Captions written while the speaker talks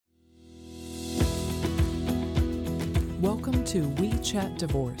Welcome to We Chat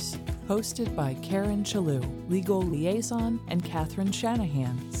Divorce, hosted by Karen Chalou, Legal Liaison, and Catherine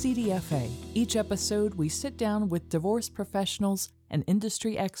Shanahan, CDFA. Each episode, we sit down with divorce professionals and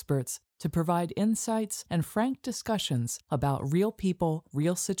industry experts to provide insights and frank discussions about real people,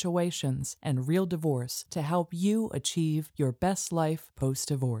 real situations, and real divorce to help you achieve your best life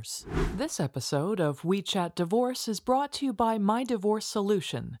post-divorce. This episode of We Chat Divorce is brought to you by My Divorce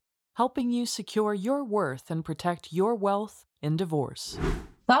Solution, helping you secure your worth and protect your wealth in divorce.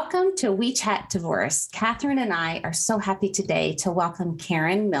 Welcome to We Chat Divorce. Catherine and I are so happy today to welcome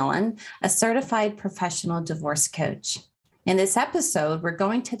Karen Millen, a certified professional divorce coach. In this episode, we're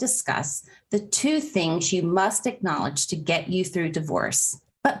going to discuss the 2 things you must acknowledge to get you through divorce.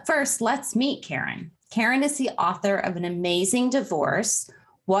 But first, let's meet Karen. Karen is the author of An Amazing Divorce: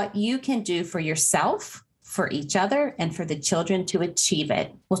 What You Can Do for Yourself, for each other, and for the children to achieve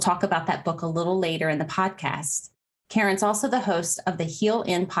it. We'll talk about that book a little later in the podcast. Karen's also the host of the Heal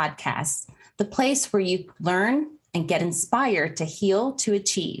In podcast, the place where you learn and get inspired to heal to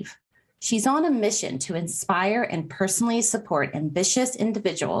achieve. She's on a mission to inspire and personally support ambitious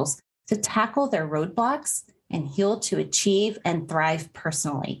individuals to tackle their roadblocks and heal to achieve and thrive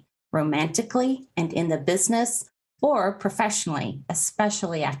personally, romantically, and in the business or professionally,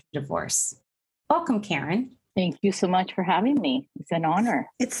 especially after divorce. Welcome, Karen. Thank you so much for having me. It's an honor.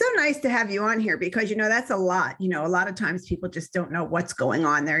 It's so nice to have you on here because, that's a lot. A lot of times people just don't know what's going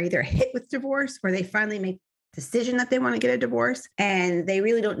on. They're either hit with divorce where they finally make the decision that they want to get a divorce and they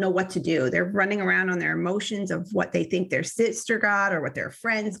really don't know what to do. They're running around on their emotions of what they think their sister got or what their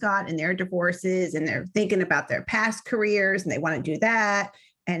friends got in their divorces. And they're thinking about their past careers and they want to do that.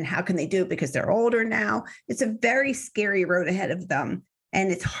 And how can they do it because they're older now? It's a very scary road ahead of them. And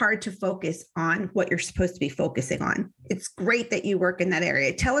it's hard to focus on what you're supposed to be focusing on. It's great that you work in that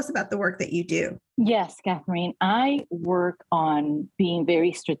area. Tell us about the work that you do. Yes, Catherine. I work on being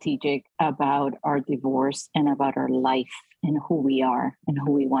very strategic about our divorce and about our life and who we are and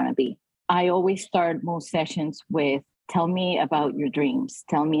who we want to be. I always start most sessions with, tell me about your dreams.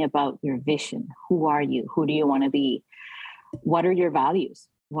 Tell me about your vision. Who are you? Who do you want to be? What are your values?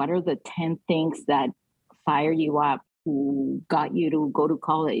 What are the 10 things that fire you up? Who got you to go to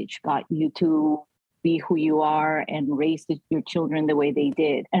college, got you to be who you are and raise your children the way they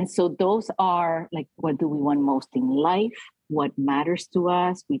did. And so those are like, what do we want most in life? What matters to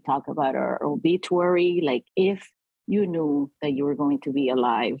us? We talk about our obituary. Like if you knew that you were going to be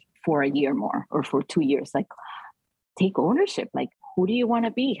alive for a year more or for 2 years, like take ownership. Like, who do you want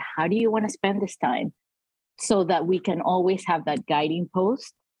to be? How do you want to spend this time? So that we can always have that guiding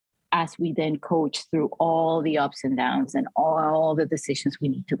post as we then coach through all the ups and downs and all the decisions we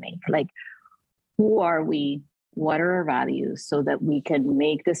need to make. Like, who are we? What are our values? So that we can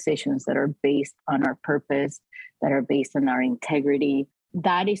make decisions that are based on our purpose, that are based on our integrity.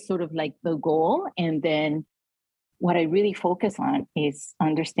 That is sort of like the goal. And then what I really focus on is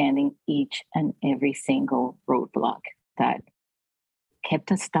understanding each and every single roadblock that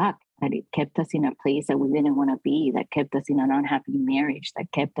kept us stuck, that it kept us in a place that we didn't want to be, that kept us in an unhappy marriage,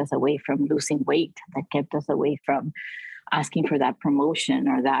 that kept us away from losing weight, that kept us away from asking for that promotion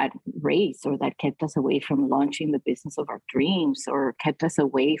or that raise, or that kept us away from launching the business of our dreams, or kept us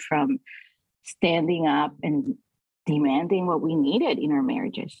away from standing up and demanding what we needed in our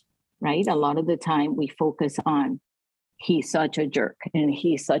marriages, right? A lot of the time we focus on, he's such a jerk and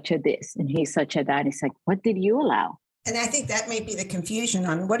he's such a this and he's such a that. It's like, what did you allow? And I think that may be the confusion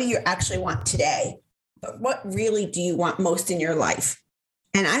on what do you actually want today, but what really do you want most in your life?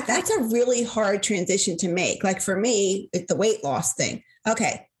 And that's a really hard transition to make. Like for me, it's the weight loss thing.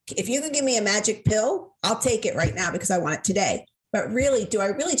 Okay, if you can give me a magic pill, I'll take it right now because I want it today. But really, do I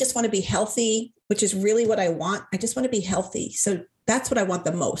really just want to be healthy, which is really what I want? I just want to be healthy. So that's what I want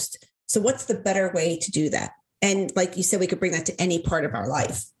the most. So what's the better way to do that? And like you said, we could bring that to any part of our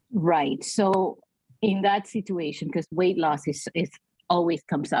life. Right. So in that situation, because weight loss is always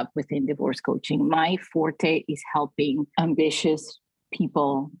comes up within divorce coaching, my forte is helping ambitious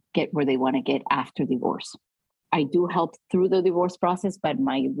people get where they want to get after divorce. I do help through the divorce process, but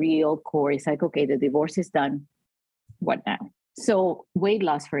my real core is like, okay, the divorce is done. What now? So weight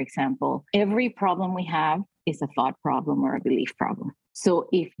loss, for example, every problem we have is a thought problem or a belief problem. So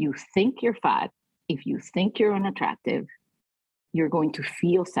if you think you're fat, if you think you're unattractive, you're going to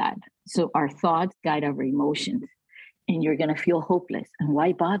feel sad. So our thoughts guide our emotions, and you're going to feel hopeless. And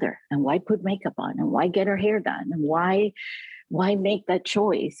why bother? And why put makeup on? And why get our hair done? And why make that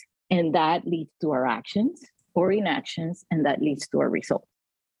choice? And that leads to our actions or inactions, and that leads to our results.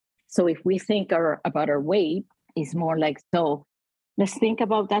 So if we think about our weight, it's more like, so let's think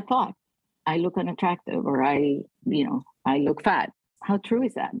about that thought. I look unattractive, or I I look fat. How true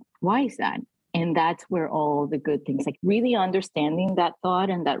is that? Why is that? And that's where all the good things, like really understanding that thought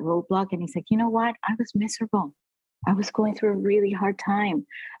and that roadblock. And he's like, you know what? I was miserable. I was going through a really hard time.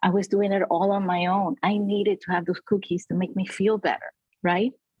 I was doing it all on my own. I needed to have those cookies to make me feel better.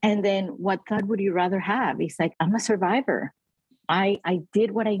 Right. And then what thought would you rather have? He's like, I'm a survivor. I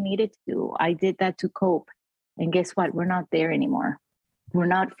did what I needed to do. I did that to cope. And guess what? We're not there anymore. We're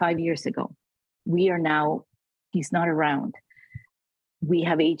not 5 years ago. We are now, he's not around. We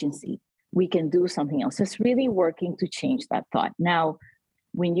have agency. We can do something else. It's really working to change that thought. Now,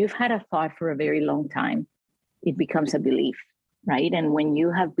 when you've had a thought for a very long time, it becomes a belief, right? And when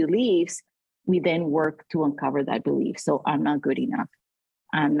you have beliefs, we then work to uncover that belief. So I'm not good enough.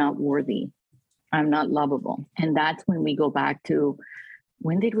 I'm not worthy. I'm not lovable. And that's when we go back to,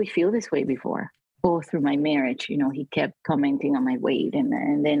 when did we feel this way before? Oh, through my marriage, he kept commenting on my weight.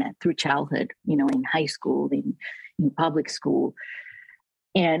 And then through childhood, in high school, in public school.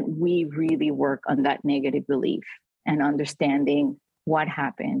 And we really work on that negative belief and understanding what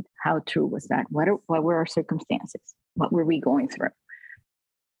happened, how true was that, what were our circumstances, what were we going through?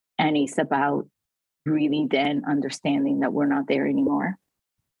 And it's about really then understanding that we're not there anymore.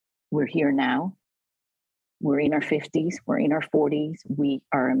 We're here now. We're in our 50s, we're in our 40s. We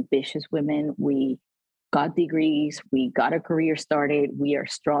are ambitious women. We got degrees. We got a career started. We are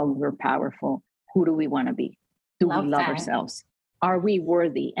strong. We're powerful. Who do we want to be? Do we love ourselves? Are we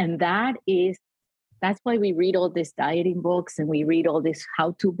worthy? And that's why we read all these dieting books and we read all these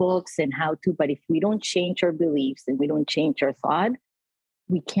how-to books and but if we don't change our beliefs and we don't change our thought,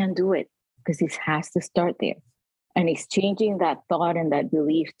 we can't do it, because it has to start there. And it's changing that thought and that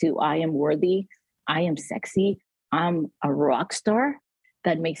belief to, I am worthy, I am sexy, I'm a rock star.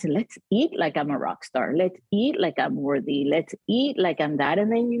 That makes it, let's eat like I'm a rock star. Let's eat like I'm worthy. Let's eat like I'm that.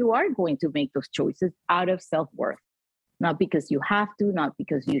 And then you are going to make those choices out of self-worth. Not because you have to, not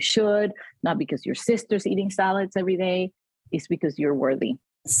because you should, not because your sister's eating salads every day. It's because you're worthy.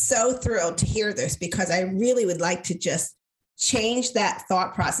 So thrilled to hear this, because I really would like to just change that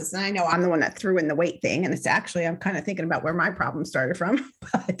thought process. And I know I'm the one that threw in the weight thing. And it's actually, I'm kind of thinking about where my problem started from.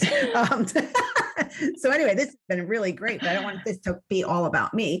 But so anyway, this has been really great, but I don't want this to be all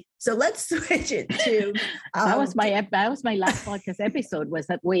about me. So let's switch it to that was my last podcast episode, was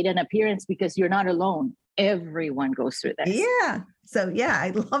that weight and appearance, because you're not alone. Everyone goes through that. Yeah. So yeah, I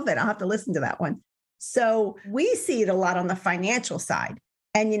love it. I'll have to listen to that one. So we see it a lot on the financial side.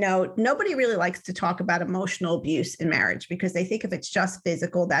 And, nobody really likes to talk about emotional abuse in marriage, because they think if it's just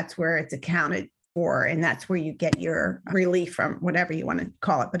physical, that's where it's accounted for. And that's where you get your relief from, whatever you want to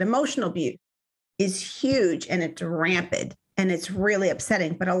call it. But emotional abuse is huge and it's rampant and it's really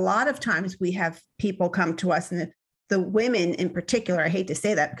upsetting. But a lot of times we have people come to us, and the women in particular, I hate to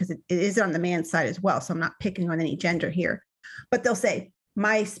say that because it is on the man's side as well. So I'm not picking on any gender here, but they'll say,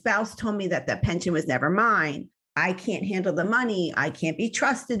 my spouse told me that pension was never mine. I can't handle the money. I can't be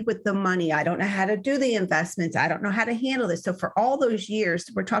trusted with the money. I don't know how to do the investments. I don't know how to handle this. So for all those years,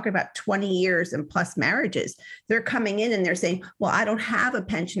 we're talking about 20 years and plus marriages, they're coming in and they're saying, well, I don't have a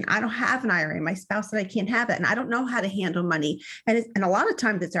pension. I don't have an IRA. My spouse said I can't have it. And I don't know how to handle money. And a lot of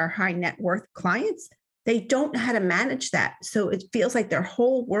times it's our high net worth clients. They don't know how to manage that. So it feels like their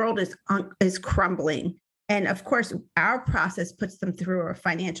whole world is crumbling. And of course, our process puts them through a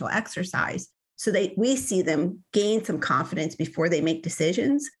financial exercise. So we see them gain some confidence before they make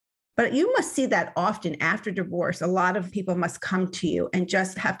decisions. But you must see that often after divorce. A lot of people must come to you and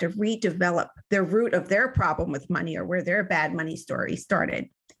just have to redevelop the root of their problem with money, or where their bad money story started.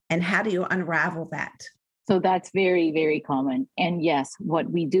 And how do you unravel that? So that's very, very common. And yes, what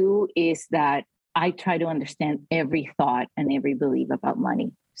we do is that I try to understand every thought and every belief about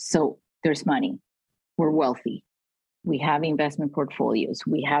money. So there's money. We're wealthy. We have investment portfolios.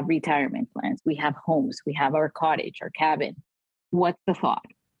 We have retirement plans. We have homes. We have our cottage, our cabin. What's the thought?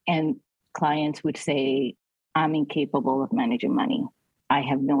 And clients would say, I'm incapable of managing money. I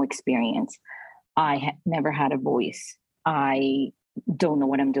have no experience. I never had a voice. I don't know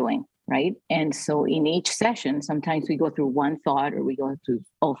what I'm doing, right? And so in each session, sometimes we go through one thought, or we go through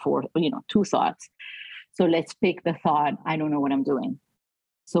all four, two thoughts. So let's pick the thought, I don't know what I'm doing.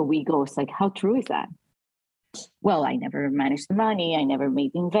 So we go, it's like, how true is that? Well, I never managed the money. I never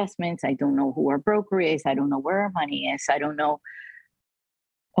made the investments. I don't know who our broker is. I don't know where our money is. I don't know.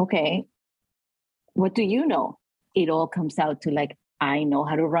 Okay. What do you know? It all comes out to like, I know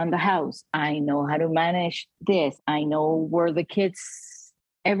how to run the house. I know how to manage this. I know where the kids,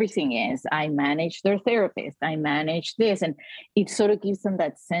 everything is. I manage their therapist. I manage this. And it sort of gives them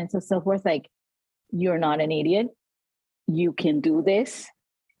that sense of self-worth. Like, you're not an idiot. You can do this.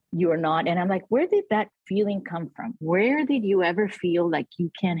 You're not. And I'm like, where did that feeling come from? Where did you ever feel like you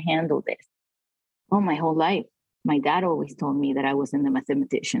can't handle this? Oh, my whole life. My dad always told me that I wasn't a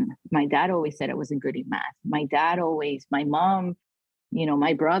mathematician. My dad always said I wasn't good at math. My mom,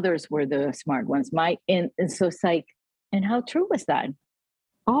 my brothers were the smart ones. And so it's like, and how true was that?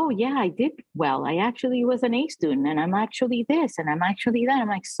 Oh, yeah, I did well. I actually was an A student, and I'm actually this, and I'm actually that. I'm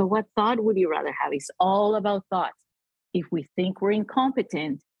like, so what thought would you rather have? It's all about thoughts. If we think we're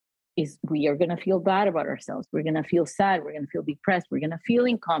incompetent, we are going to feel bad about ourselves. We're going to feel sad. We're going to feel depressed. We're going to feel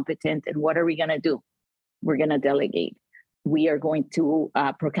incompetent. And what are we going to do? We're going to delegate. We are going to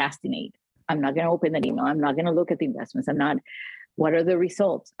procrastinate. I'm not going to open that email. I'm not going to look at the investments. What are the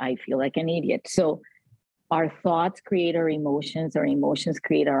results? I feel like an idiot. So our thoughts create our emotions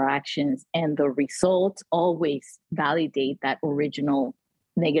create our actions, and the results always validate that original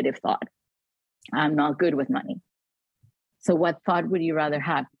negative thought. I'm not good with money. So what thought would you rather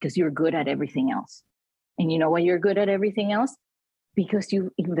have? Because you're good at everything else. And you know why you're good at everything else? Because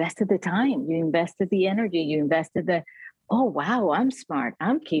you invested the time, you invested the energy, you invested oh, wow, I'm smart,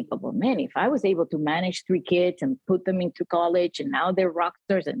 I'm capable. Man, if I was able to manage 3 kids and put them into college and now they're rock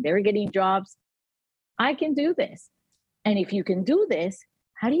stars and they're getting jobs, I can do this. And if you can do this,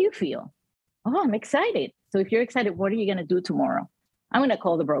 how do you feel? Oh, I'm excited. So if you're excited, what are you going to do tomorrow? I'm going to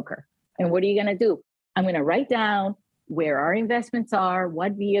call the broker. And what are you going to do? I'm going to write down where our investments are,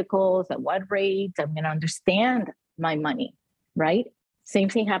 what vehicles, at what rates. I'm going to understand my money, right? Same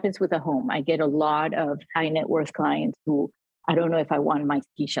thing happens with a home. I get a lot of high net worth clients who, I don't know if I want my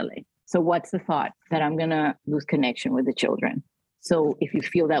ski chalet. So what's the thought? That I'm going to lose connection with the children. So if you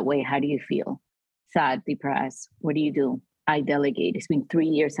feel that way, how do you feel? Sad, depressed. What do? I delegate. It's been 3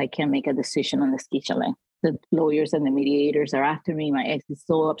 years. I can't make a decision on the ski chalet. The lawyers and the mediators are after me. My ex is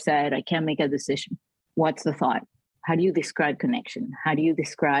so upset. I can't make a decision. What's the thought? How do you describe connection? How do you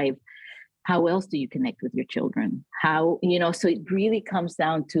describe how else do you connect with your children? So it really comes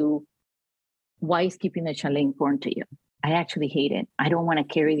down to, why is keeping the chalet important to you? I actually hate it. I don't want to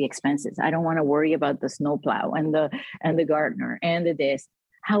carry the expenses. I don't want to worry about the snowplow and the gardener and the this.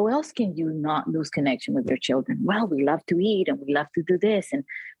 How else can you not lose connection with your children? Well, we love to eat and we love to do this. And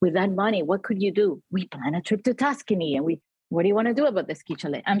with that money, what could you do? We plan a trip to Tuscany, and what do you want to do about the ski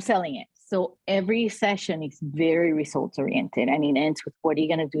chalet? I'm selling it. So every session is very results oriented, and it ends with, what are you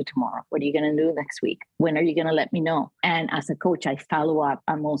going to do tomorrow? What are you going to do next week? When are you going to let me know? And as a coach, I follow up.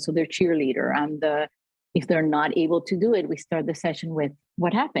 I'm also their cheerleader. If they're not able to do it, we start the session with,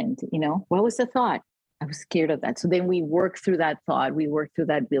 what happened? What was the thought? I was scared of that. So then we work through that thought. We work through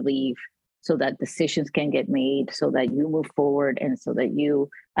that belief so that decisions can get made, so that you move forward and so that you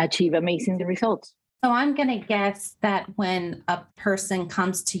achieve amazing results. So I'm going to guess that when a person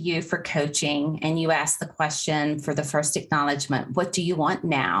comes to you for coaching and you ask the question for the first acknowledgement, what do you want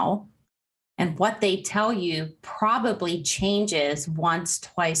now? And what they tell you probably changes once,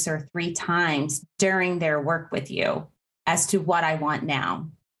 twice, or 3 times during their work with you as to what I want now.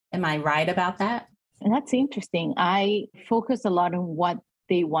 Am I right about that? And that's interesting. I focus a lot on what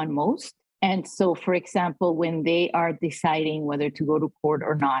they want most. And so, for example, when they are deciding whether to go to court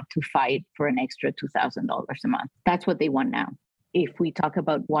or not to fight for an extra $2,000 a month, that's what they want now. If we talk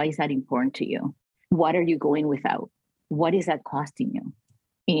about, why is that important to you? What are you going without? What is that costing you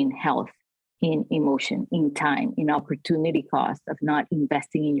in health, in emotion, in time, in opportunity cost of not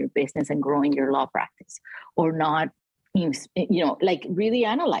investing in your business and growing your law practice, or not, really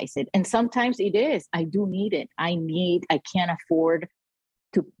analyze it. And sometimes it is, I do need it. I can't afford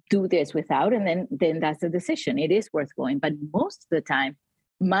to do this without, and then that's the decision. It is worth going. But most of the time,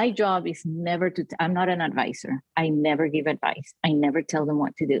 my job is never I'm not an advisor. I never give advice. I never tell them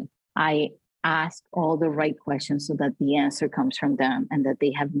what to do. I ask all the right questions so that the answer comes from them and that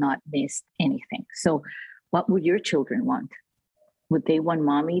they have not missed anything. So what would your children want? Would they want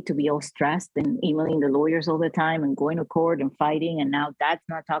mommy to be all stressed and emailing the lawyers all the time and going to court and fighting, and now dad's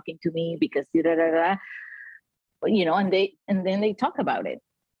not talking to me because and then they talk about it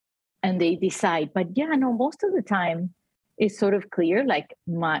and they decide. But most of the time it's sort of clear, like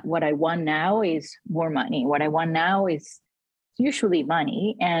what I want now is more money. What I want now is usually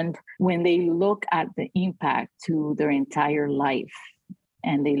money. And when they look at the impact to their entire life,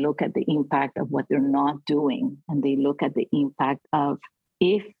 and they look at the impact of what they're not doing, and they look at the impact of,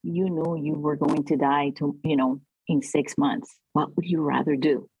 if you knew you were going to die in 6 months, what would you rather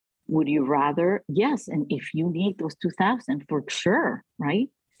do? Would you rather? Yes. And if you need those 2,000 for sure, right?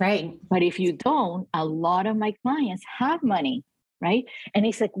 Right. But if you don't, a lot of my clients have money, right? And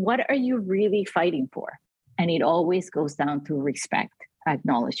it's like, what are you really fighting for? And it always goes down to respect,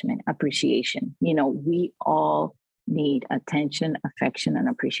 acknowledgement, appreciation. We all need attention, affection, and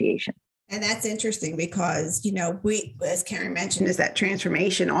appreciation. And that's interesting because, we, as Karen mentioned, is that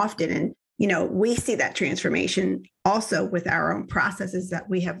transformation often. And, we see that transformation also with our own processes that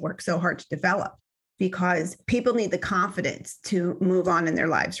we have worked so hard to develop, because people need the confidence to move on in their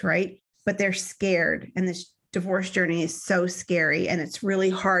lives, right? But they're scared. And this divorce journey is so scary. And it's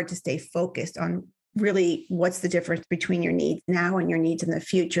really hard to stay focused on really what's the difference between your needs now and your needs in the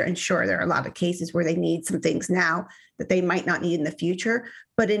future. And sure, there are a lot of cases where they need some things now that they might not need in the future,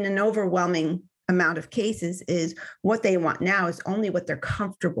 but in an overwhelming amount of cases is what they want now is only what they're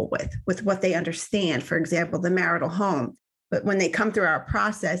comfortable with what they understand. For example, the marital home. But when they come through our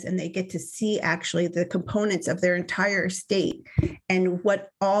process and they get to see actually the components of their entire estate and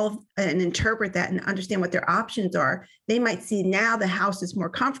interpret that and understand what their options are, they might see now the house is more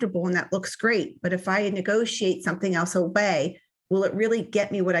comfortable and that looks great. But if I negotiate something else away, will it really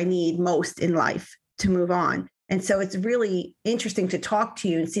get me what I need most in life to move on? And so it's really interesting to talk to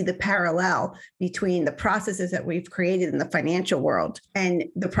you and see the parallel between the processes that we've created in the financial world and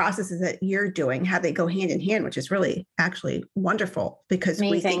the processes that you're doing, how they go hand in hand, which is really actually wonderful because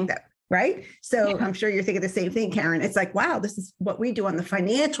Amazing. We think that, right? So yeah. I'm sure you're thinking the same thing, Karen. It's like, wow, this is what we do on the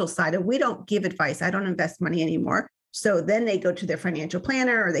financial side. And we don't give advice. I don't invest money anymore. So then they go to their financial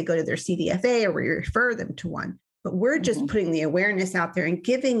planner or they go to their CDFA or we refer them to one. But we're just putting the awareness out there and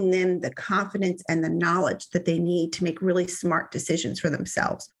giving them the confidence and the knowledge that they need to make really smart decisions for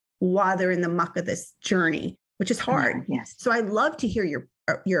themselves while they're in the muck of this journey, which is hard. Yes. So I'd love to hear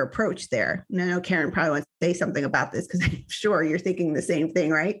your approach there. And I know Karen probably wants to say something about this because I'm sure you're thinking the same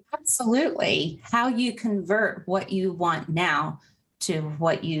thing, right? Absolutely. How you convert what you want now to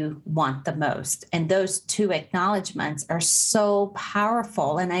what you want the most. And those two acknowledgments are so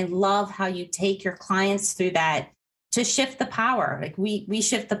powerful. And I love how you take your clients through that to shift the power. Like we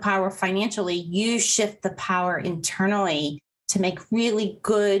shift the power financially, you shift the power internally to make really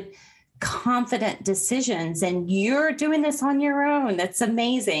good, confident decisions. And you're doing this on your own. That's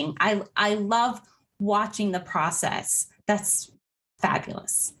amazing. I love watching the process. That's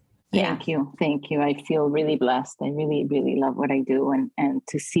fabulous. Thank you. I feel really blessed. I really, really love what I do. And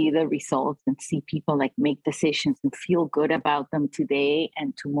to see the results and see people like make decisions and feel good about them today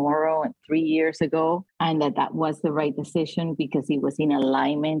and tomorrow and 3 years ago. And that was the right decision because it was in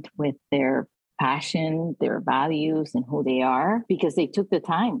alignment with their passion, their values and who they are, because they took the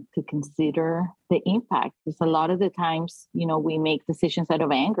time to consider the impact. Because a lot of the times, we make decisions out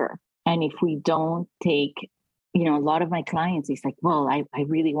of anger. And if we don't take a lot of my clients, he's like, well, I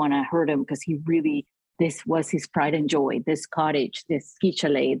really want to hurt him because this was his pride and joy, this cottage, this ski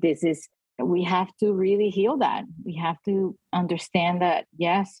chalet, we have to really heal that. We have to understand that,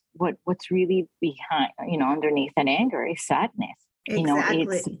 yes, what's really behind, underneath that anger is sadness.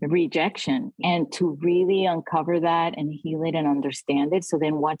 Exactly. It's rejection. And to really uncover that and heal it and understand it. So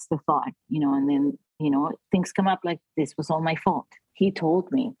then what's the thought, and then, things come up like this was all my fault. He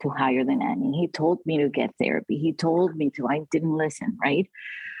told me to hire the nanny. He told me to get therapy. He told me to, I didn't listen, right?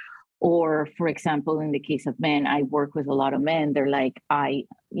 Or for example, in the case of men, I work with a lot of men. They're like,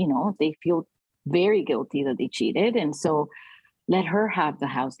 they feel very guilty that they cheated. And so let her have the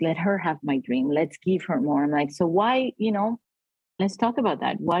house. Let her have my dream. Let's give her more. I'm like, so why, let's talk about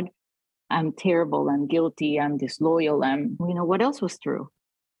that. What I'm terrible. I'm guilty. I'm disloyal. What else was true?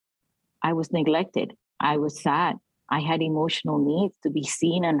 I was neglected. I was sad. I had emotional needs to be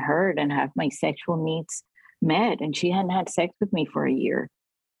seen and heard and have my sexual needs met. And she hadn't had sex with me for a year,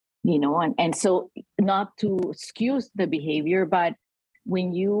 and so not to excuse the behavior, but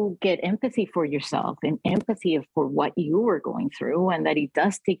when you get empathy for yourself and empathy for what you were going through and that it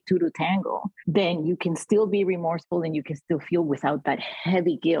does take two to tango, then you can still be remorseful and you can still feel without that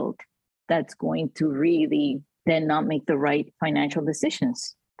heavy guilt that's going to really then not make the right financial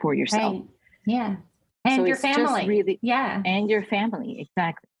decisions for yourself. Right. Yeah. And so your family. Really, and your family.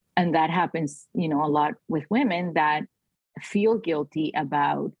 Exactly. And that happens, a lot with women that feel guilty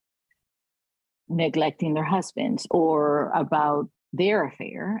about neglecting their husbands or about their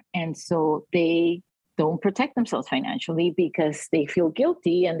affair. And so they don't protect themselves financially because they feel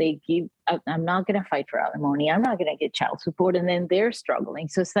guilty and they I'm not going to fight for alimony. I'm not going to get child support. And then they're struggling.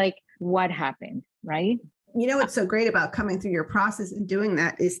 So it's like, what happened? Right. What's so great about coming through your process and doing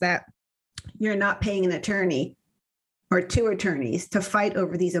that is that you're not paying an attorney or two attorneys to fight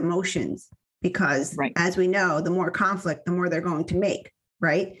over these emotions because as we know, the more conflict, the more they're going to make,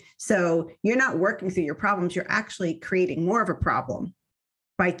 right? So you're not working through your problems. You're actually creating more of a problem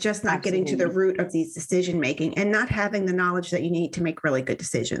by just not getting to the root of these decision making and not having the knowledge that you need to make really good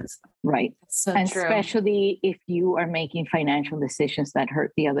decisions. Right. So and true. Especially if you are making financial decisions that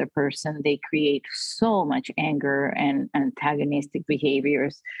hurt the other person, they create so much anger and antagonistic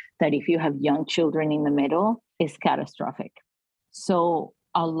behaviors that if you have young children in the middle, it's catastrophic. So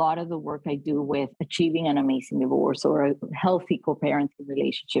a lot of the work I do with achieving an amazing divorce or a healthy co-parenting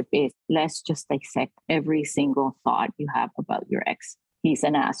relationship is let's just dissect every single thought you have about your ex. He's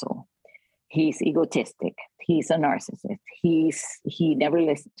an asshole. He's egotistic. He's a narcissist. He never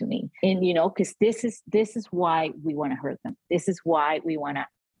listened to me. And, because this is why we want to hurt them. This is why we want to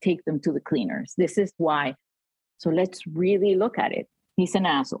take them to the cleaners. This is why. So let's really look at it. He's an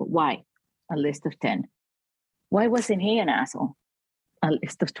asshole. Why? A list of 10. Why wasn't he an asshole? A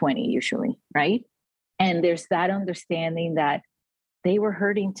list of 20 usually, right? And there's that understanding that they were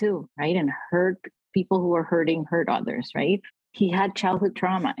hurting too, right? And people who are hurting hurt others, right? He had childhood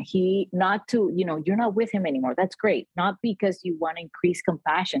trauma. You're not with him anymore. That's great. Not because you want to increase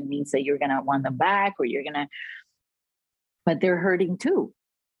compassion means that you're going to want them back or but they're hurting too.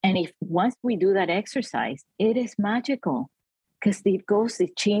 And if once we do that exercise, it is magical because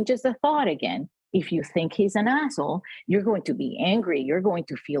it changes the thought again. If you think he's an asshole, you're going to be angry. You're going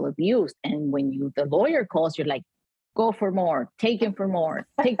to feel abused. And when the lawyer calls, you're like, go for more, take him for more,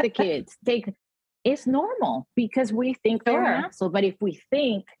 take the kids, it's normal because we think they're an asshole. But if we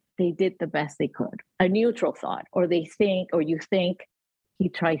think they did the best they could, a neutral thought, or you think he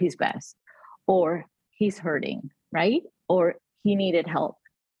tried his best, or he's hurting, right? Or he needed help.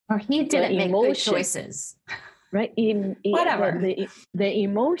 Or he didn't make good choices. Right. Whatever. The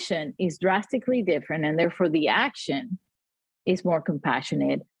emotion is drastically different. And therefore the action is more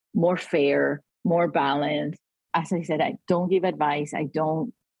compassionate, more fair, more balanced. As I said, I don't give advice. I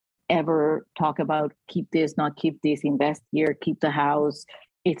don't ever talk about keep this, not keep this, invest here, keep the house.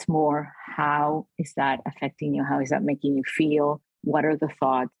 It's more, how is that affecting you? How is that making you feel? What are the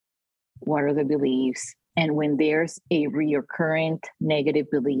thoughts? What are the beliefs? And when there's a recurrent negative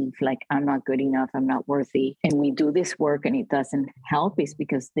belief, like I'm not good enough, I'm not worthy, and we do this work and it doesn't help, is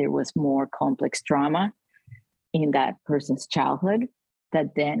because there was more complex trauma in that person's childhood,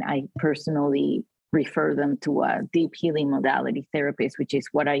 that then I personally refer them to a deep healing modality therapist, which is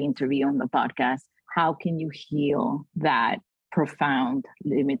what I interview on the podcast. How can you heal that profound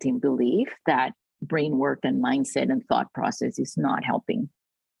limiting belief that brain work and mindset and thought process is not helping?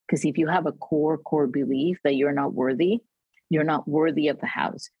 Because if you have a core belief that you're not worthy of the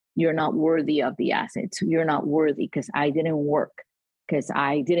house, you're not worthy of the assets, you're not worthy because I didn't work, because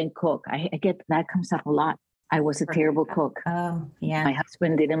I didn't cook. I get that comes up a lot. I was a terrible cook. Oh, yeah. My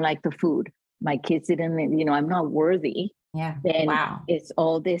husband didn't like the food. My kids didn't, I'm not worthy. Yeah. Then it's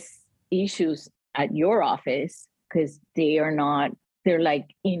all these issues at your office because they're like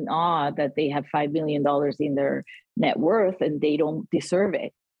in awe that they have $5 million in their net worth and they don't deserve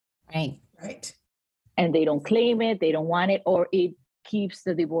it. Right. And they don't claim it, they don't want it, or it keeps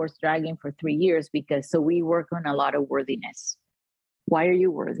the divorce dragging for 3 years so we work on a lot of worthiness. Why are you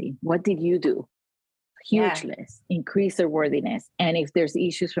worthy? What did you do? Huge list. Increase their worthiness. And if there's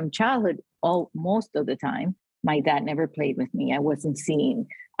issues from childhood, most of the time, my dad never played with me. I wasn't seen.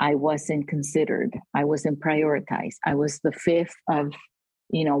 I wasn't considered. I wasn't prioritized. I was the fifth of,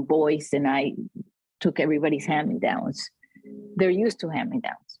 boys, and I took everybody's hand-me-downs. They're used to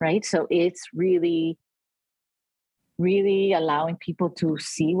hand-me-downs, right? So it's really, really allowing people to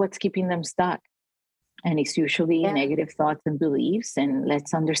see what's keeping them stuck. And it's usually negative thoughts and beliefs. And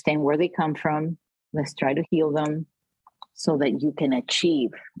let's understand where they come from. Let's try to heal them so that you can achieve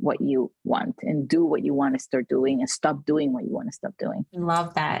what you want and do what you want to start doing and stop doing what you want to stop doing.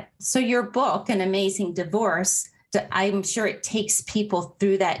 Love that. So your book, An Amazing Divorce, I'm sure it takes people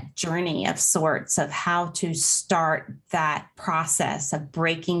through that journey of sorts of how to start that process of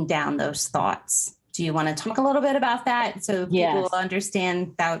breaking down those thoughts. Do you want to talk a little bit about that so people will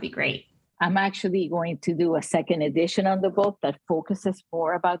understand? That would be great. I'm actually going to do a second edition on the book that focuses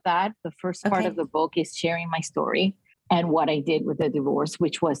more about that. The first part of the book is sharing my story and what I did with the divorce,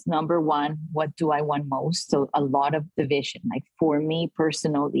 which was number one, what do I want most? So a lot of division. Like for me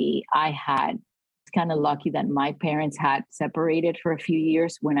personally, it's kind of lucky that my parents had separated for a few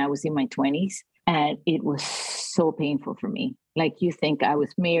years when I was in my 20s. And it was so painful for me. Like you think I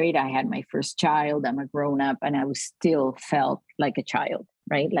was married, I had my first child, I'm a grown up, and I was still felt like a child,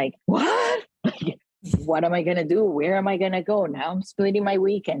 right? Like, what? What am I going to do? Where am I going to go? Now I'm splitting my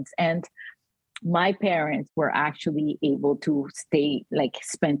weekends. And my parents were actually able to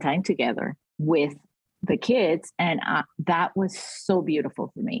spend time together with the kids. And that was so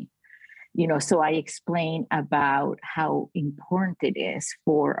beautiful for me. So I explain about how important it is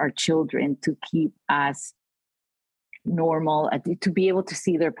for our children to keep us normal, to be able to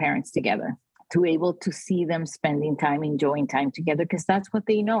see their parents together, to be able to see them spending time, enjoying time together, because that's what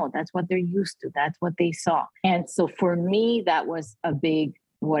they know. That's what they're used to. That's what they saw. And so for me, that was a big,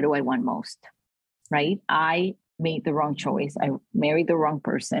 what do I want most? Right? I made the wrong choice. I married the wrong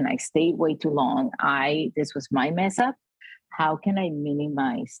person. I stayed way too long. This was my mess up. How can I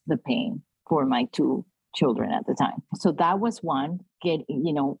minimize the pain for my two children at the time? So that was one,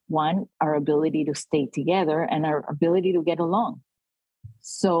 our ability to stay together and our ability to get along.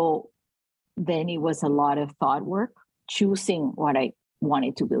 So then it was a lot of thought work, choosing what I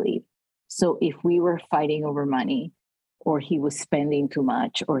wanted to believe. So if we were fighting over money, or he was spending too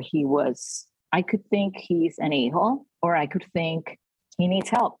much, or I could think he's an a-hole, or I could think he needs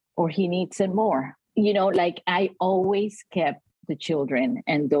help, or he needs it more. I always kept the children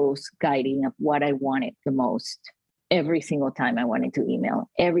and those guiding of what I wanted the most. Every single time I wanted to email,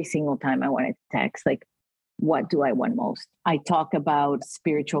 every single time I wanted to text, what do I want most? I talk about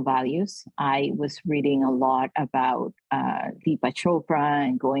spiritual values. I was reading a lot about Deepak Chopra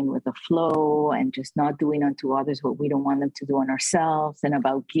and going with the flow and just not doing unto others what we don't want them to do on ourselves, and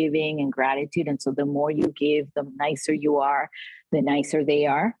about giving and gratitude. And so the more you give, the nicer you are, the nicer they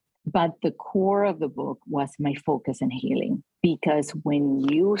are. But the core of the book was my focus and healing, because when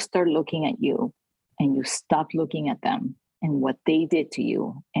you start looking at you and you stop looking at them and what they did to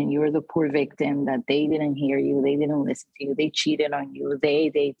you, and you're the poor victim that they didn't hear you, they didn't listen to you, they cheated on you,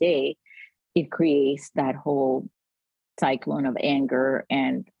 it creates that whole cyclone of anger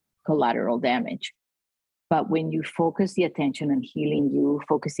and collateral damage. But when you focus the attention on healing you,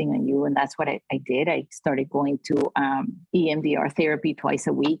 focusing on you, and that's what I did. I started going to EMDR therapy twice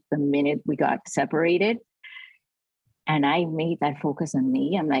a week the minute we got separated. And I made that focus on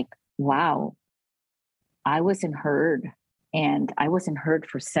me. I'm like, wow, I wasn't heard. And I wasn't heard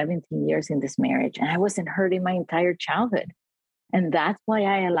for 17 years in this marriage. And I wasn't heard in my entire childhood. And that's why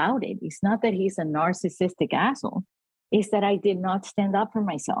I allowed it. It's not that he's a narcissistic asshole. It's that I did not stand up for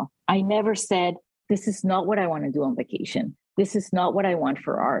myself. I never said, this is not what I want to do on vacation. This is not what I want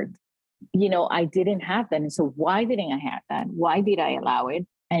for art. I didn't have that. And so why didn't I have that? Why did I allow it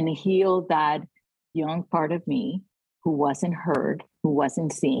and heal that young part of me who wasn't heard, who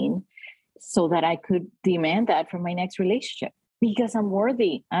wasn't seen, so that I could demand that from my next relationship? Because I'm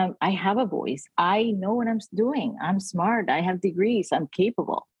worthy. I have a voice. I know what I'm doing. I'm smart. I have degrees. I'm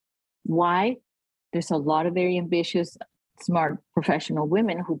capable. Why? There's a lot of very ambitious, smart, professional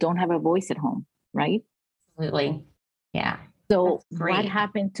women who don't have a voice at home. Right? Absolutely. Yeah. So what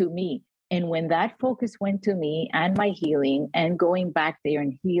happened to me? And when that focus went to me and my healing and going back there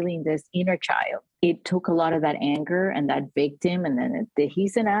and healing this inner child, it took a lot of that anger and that victim and then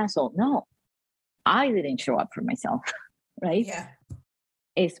he's an asshole. No, I didn't show up for myself. Right? Yeah.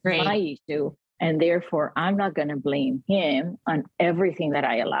 It's my issue. And therefore, I'm not going to blame him on everything that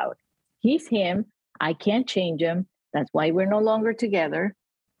I allowed. He's him. I can't change him. That's why we're no longer together.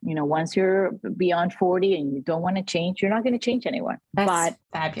 Once you're beyond 40 and you don't want to change, you're not going to change anyone. That's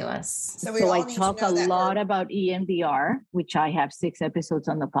fabulous. So I talk a lot about EMDR, which I have 6 episodes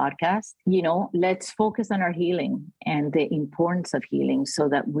on the podcast. Let's focus on our healing and the importance of healing so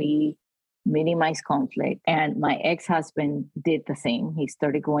that we minimize conflict. And my ex-husband did the same. He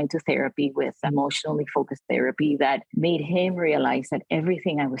started going to therapy with emotionally focused therapy that made him realize that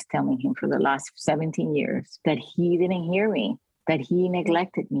everything I was telling him for the last 17 years, that he didn't hear me, that he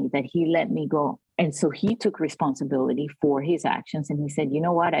neglected me, that he let me go. And so he took responsibility for his actions. And he said, you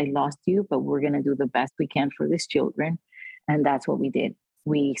know what? I lost you, but we're going to do the best we can for these children. And that's what we did.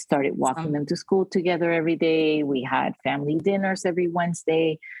 We started walking them to school together every day. We had family dinners every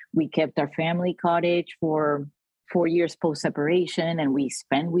Wednesday. We kept our family cottage for 4 years post-separation, and we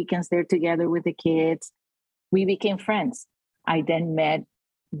spent weekends there together with the kids. We became friends. I then met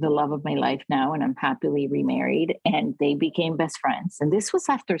the love of my life now, and I'm happily remarried, and they became best friends. And this was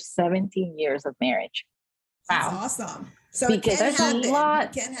after 17 years of marriage. Wow. That's awesome. So because it can happen.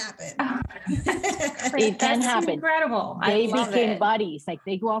 It can happen. It can happen. Incredible. They became buddies.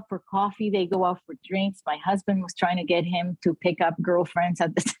 They go out for coffee. They go out for drinks. My husband was trying to get him to pick up girlfriends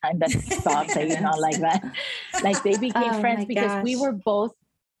at the time that he stopped saying not like that. They became friends because we were both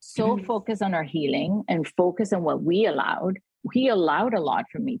so focused on our healing and focused on what we allowed. He allowed a lot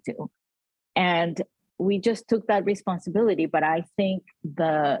for me too. And we just took that responsibility. But I think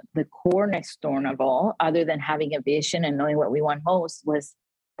the cornerstone of all, other than having a vision and knowing what we want most, was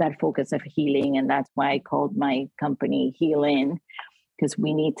that focus of healing. And that's why I called my company Heal In, because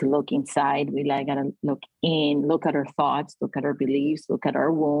we need to look inside. We got to look in, look at our thoughts, look at our beliefs, look at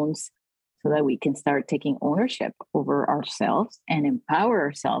our wounds, so that we can start taking ownership over ourselves and empower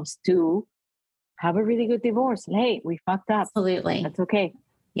ourselves to have a really good divorce. Hey, we fucked up. Absolutely. That's okay.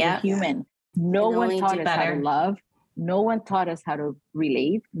 Yeah. We're human. No one taught us how to better. love. No one taught us how to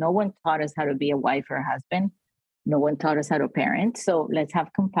relate. No one taught us how to be a wife or a husband. No one taught us how to parent. So let's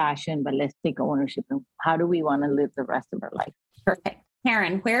have compassion, but let's take ownership. And how do we want to live the rest of our life? Perfect.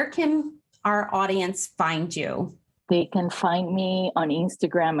 Karen, where can our audience find you? They can find me on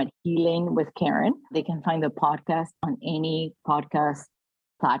Instagram at Healing with Karen. They can find the podcast on any podcast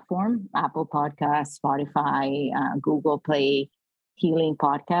platform, Apple Podcasts, Spotify, Google Play, Healing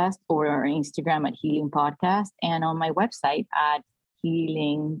Podcast, or our Instagram at Healing Podcast, and on my website at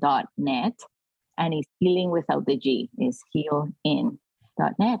healing.net. And it's healing without the G, is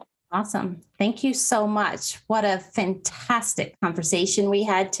healin.net. Awesome. Thank you so much. What a fantastic conversation we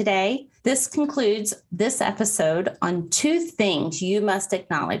had today. This concludes this episode on 2 things you must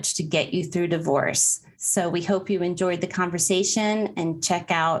acknowledge to get you through divorce. So we hope you enjoyed the conversation and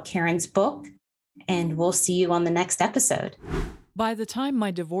check out Karen's book, and we'll see you on the next episode. By the time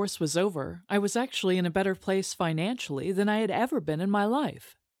my divorce was over, I was actually in a better place financially than I had ever been in my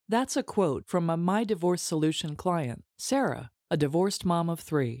life. That's a quote from a My Divorce Solution client, Sarah, a divorced mom of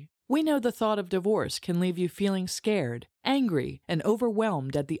 3. We know the thought of divorce can leave you feeling scared, angry, and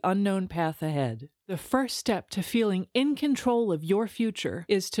overwhelmed at the unknown path ahead. The first step to feeling in control of your future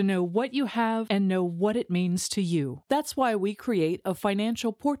is to know what you have and know what it means to you. That's why we create a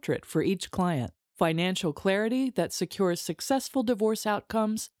financial portrait for each client. Financial clarity that secures successful divorce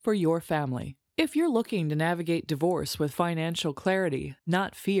outcomes for your family. If you're looking to navigate divorce with financial clarity,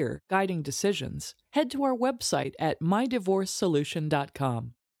 not fear, guiding decisions, head to our website at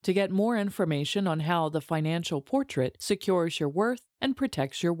mydivorcesolution.com to get more information on how the financial portrait secures your worth and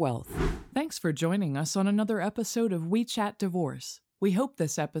protects your wealth. Thanks for joining us on another episode of We Chat Divorce. We hope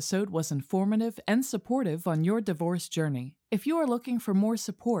this episode was informative and supportive on your divorce journey. If you are looking for more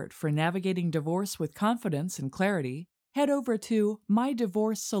support for navigating divorce with confidence and clarity, head over to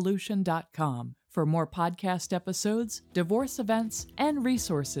mydivorcesolution.com for more podcast episodes, divorce events, and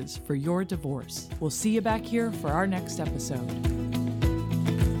resources for your divorce. We'll see you back here for our next episode.